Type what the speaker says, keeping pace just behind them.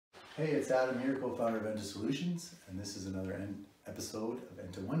Hey, it's Adam here, co-founder of Enta Solutions, and this is another episode of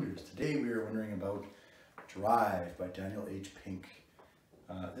Enta Wonders. Today we are wondering about Drive by Daniel H. Pink.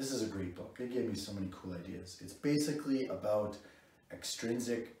 This is a great book. It gave me so many cool ideas. It's basically about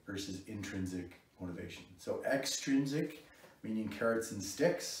extrinsic versus intrinsic motivation. So extrinsic, meaning carrots and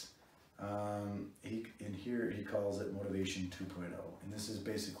sticks. In here he calls it motivation 2.0, and this is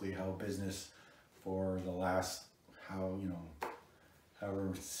basically how business for the last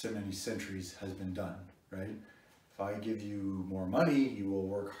however so many centuries has been done, right? If I give you more money, you will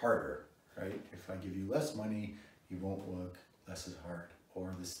work harder, right? If I give you less money, you won't work less as hard.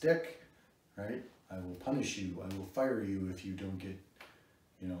 Or the stick, right? I will punish you, I will fire you if you don't get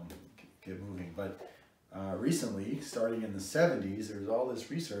moving. But recently, starting in the 70s, there was all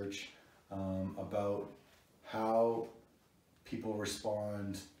this research about how people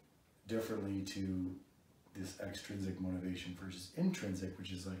respond differently to this extrinsic motivation versus intrinsic,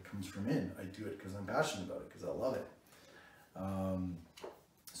 which is like comes from in. I do it because I'm passionate about it, because I love it.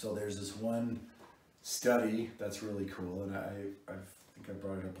 So there's this one study that's really cool, and I think I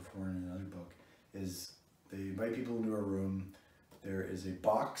brought it up before in another book, is they invite people into a room. There is a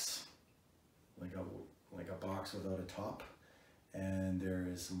box, like a box without a top, and there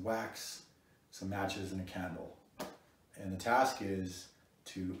is some wax, some matches, and a candle. And the task is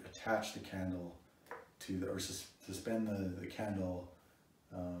to attach the candle or suspend the candle,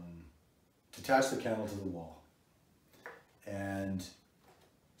 to attach the candle to the wall. And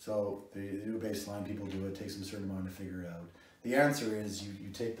so they do a baseline, people do it, takes them a certain amount to figure it out. The answer is you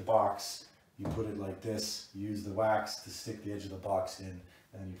take the box, you put it like this, you use the wax to stick the edge of the box in,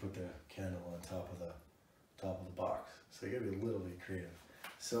 and you put the candle on top of the box. So you gotta be a little bit creative.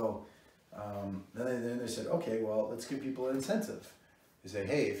 So then they said, okay, well, let's give people an incentive. They say,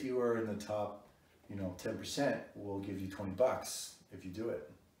 hey, if you are in the top 10%, we'll give you $20 if you do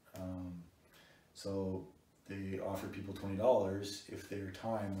it. So they offered people $20 if their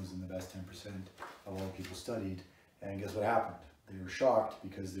time was in the best 10% of all the people studied. And guess what happened? They were shocked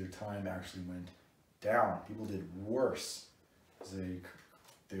because their time actually went down. People did worse. They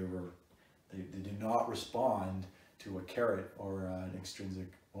did not respond to a carrot or an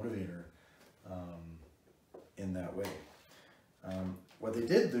extrinsic motivator in that way. What they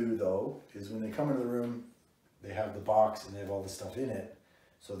did do, though, is when they come into the room, they have the box and they have all the stuff in it.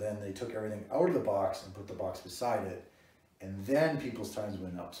 So then they took everything out of the box and put the box beside it, and then people's times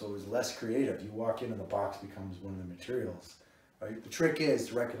went up. So it was less creative. You walk in and the box becomes one of the materials, right? The trick is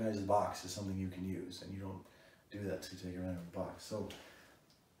to recognize the box as something you can use, and you don't do that to take it out of the box. So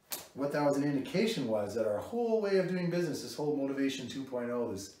what that was an indication was that our whole way of doing business, this whole motivation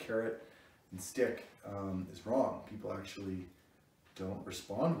 2.0, this carrot and stick, is wrong. People actually don't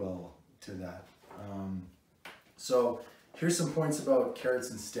respond well to that. So here's some points about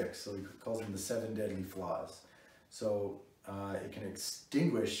carrots and sticks. So he calls them the 7 deadly flaws. So it can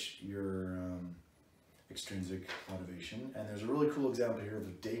extinguish your extrinsic motivation. And there's a really cool example here of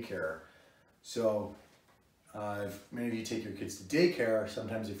a daycare. So if many of you take your kids to daycare,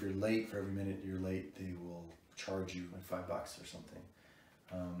 sometimes if you're late, for every minute you're late, they will charge you like $5 or something.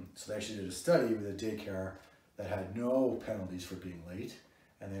 So they actually did a study with a daycare that had no penalties for being late,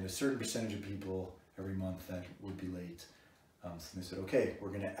 and they had a certain percentage of people every month that would be late. So they said, okay, we're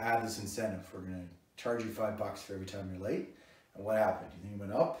going to add this incentive. We're going to charge you $5 for every time you're late. And what happened? Do you think it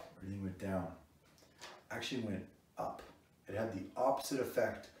went up or do you think it went down? Actually went up. It had the opposite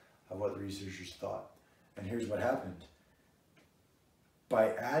effect of what the researchers thought. And here's what happened. By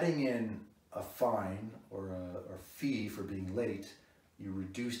adding in a fine or a fee for being late, you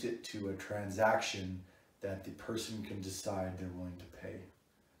reduced it to a transaction that the person can decide they're willing to pay.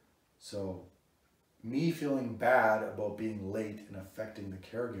 So me feeling bad about being late and affecting the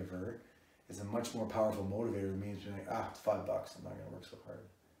caregiver is a much more powerful motivator than me being like, it's $5, I'm not gonna work so hard.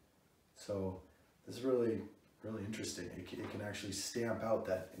 So this is really, really interesting. It can actually stamp out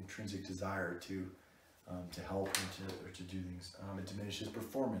that intrinsic desire to help and to do things. It diminishes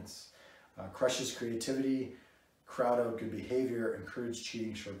performance, crushes creativity, crowd out good behavior, encourage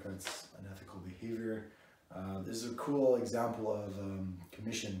cheating, shortcuts, unethical behavior. This is a cool example of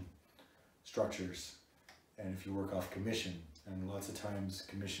commission structures, and if you work off commission, and lots of times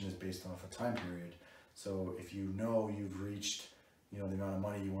commission is based off a time period. So if you know you've reached the amount of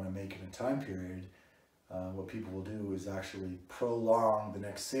money you want to make in a time period, what people will do is actually prolong the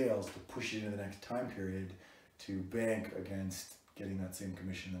next sales to push it into the next time period to bank against getting that same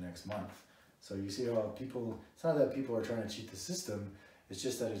commission the next month. So you see how it's not that people are trying to cheat the system, it's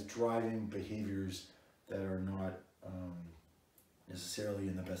just that it's driving behaviors that are not necessarily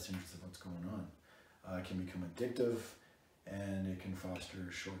in the best interest of what's going on. It can become addictive, and it can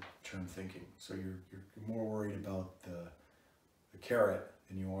foster short-term term thinking. So you're more worried about the carrot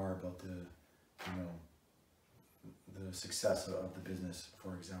than you are about the, you know, the success of the business,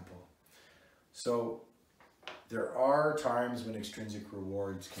 for example. So there are times when extrinsic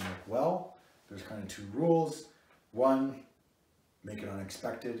rewards can work well. There's kind of two rules. One, make it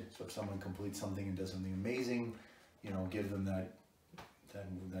unexpected. So if someone completes something and does something amazing, you know, give them that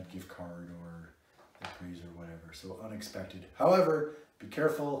gift card or the praise or whatever. So unexpected. However, be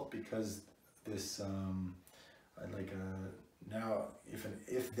careful, because this now if an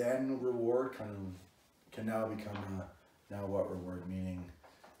if-then reward kind of can now become a now what reward, meaning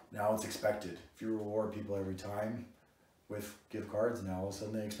now it's expected. If you reward people every time with gift cards, now all of a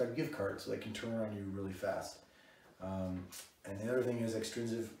sudden they expect gift cards, so they can turn on you really fast. And the other thing is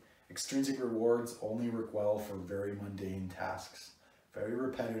extrinsic rewards only work well for very mundane tasks, very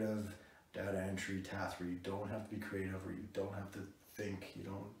repetitive data entry tasks where you don't have to be creative, where you don't have to think,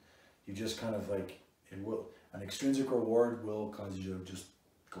 you just kind of like, an extrinsic reward will cause you to just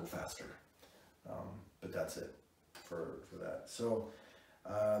go faster. But that's it for that. So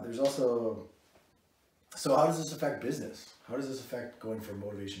there's also, so how does this affect business? How does this affect going from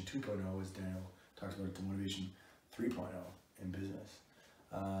motivation 2.0, as Daniel talks about, to motivation 3.0 in business?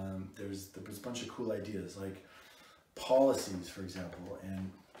 There's a bunch of cool ideas like policies, for example,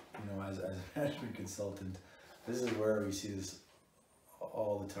 and as a management consultant, this is where we see this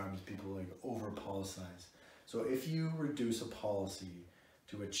all the time, is people like over policize. So if you reduce a policy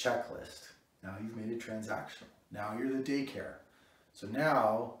to a checklist, now you've made it transactional. Now you're the daycare. So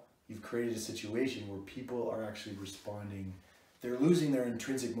now you've created a situation where people are actually responding. They're losing their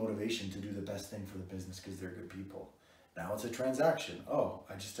intrinsic motivation to do the best thing for the business because they're good people. Now it's a transaction. Oh,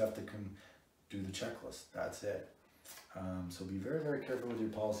 I just have to do the checklist. That's it. So be very, very careful with your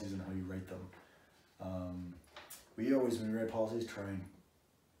policies and how you write them. We always, when we write policies, try and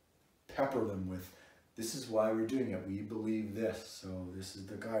pepper them with, this is why we're doing it. We believe this. So this is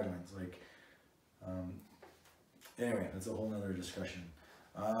the guidelines. Anyway, that's a whole nother discussion.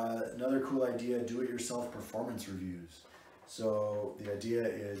 Another cool idea, do-it-yourself performance reviews. So the idea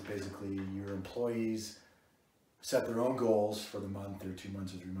is basically your employees set their own goals for the month or 2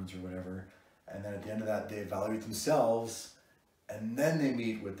 months or 3 months or whatever. And then at the end of that, they evaluate themselves, and then they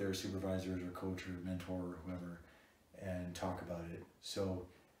meet with their supervisors or coach or mentor or whoever and talk about it. So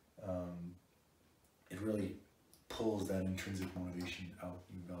it really pulls that intrinsic motivation out.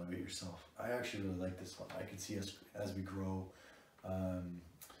 You evaluate yourself. I actually really like this one. I could see us as we grow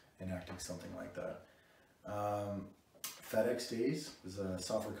enacting something like that. FedEx Days was a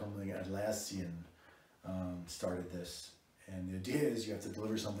software company, Atlassian, started this. And the idea is you have to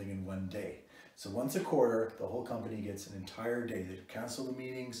deliver something in 1 day. So once a quarter, the whole company gets an entire day. They cancel the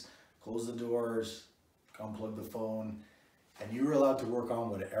meetings, close the doors, unplug the phone, and you're allowed to work on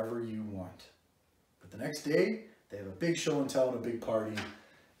whatever you want. But the next day, they have a big show and tell and a big party,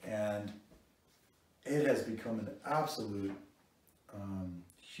 and it has become an absolute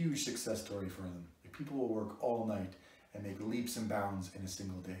huge success story for them. People will work all night and make leaps and bounds in a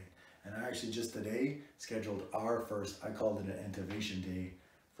single day. And I actually just today scheduled our first, I called it an Entivation Day,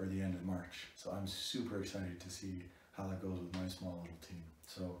 for the end of March. So I'm super excited to see how that goes with my small little team.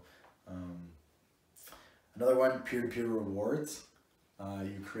 So another one, peer-to-peer rewards.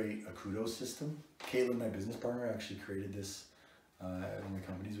 You create a kudos system. Caitlin, my business partner, actually created this at one of the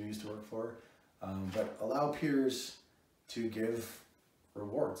companies we used to work for. But allow peers to give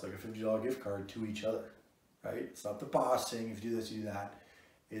rewards, like a $50 gift card to each other, right? It's not the boss saying, if you do this, you do that.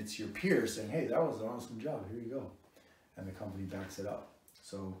 It's your peers saying, hey, that was an awesome job, here you go. And the company backs it up.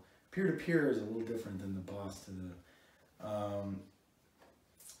 So peer-to-peer is a little different than the boss to the,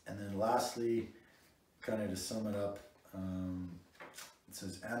 and then lastly, kind of to sum it up, it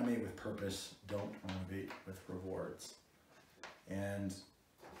says animate with purpose, don't motivate with rewards. And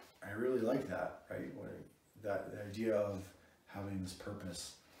I really like that, right? The idea of having this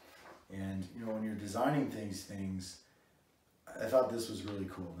purpose. And when you're designing things, I thought this was really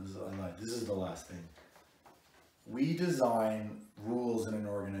cool. This is the last thing. We design rules in an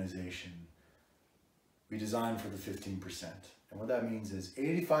organization. We design for the 15%. And what that means is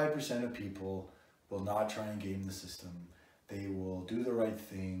 85% of people will not try and game the system. They will do the right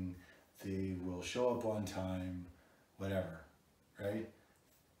thing. They will show up on time, whatever, right?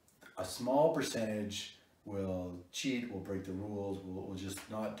 A small percentage will cheat, will break the rules, will just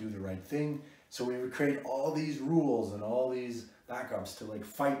not do the right thing. So we would create all these rules and all these backups to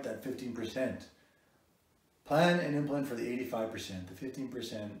fight that 15%. Plan and implement for the 85%. The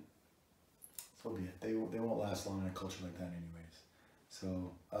 15%, so be it. They won't last long in a culture like that anyways.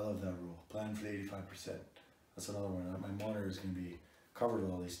 So I love that rule. Plan for the 85%. That's another one. My monitor is going to be covered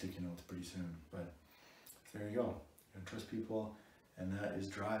with all these sticky notes pretty soon. But there you go. You don't trust people, and that is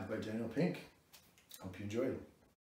Drive by Daniel Pink. Hope you enjoyed.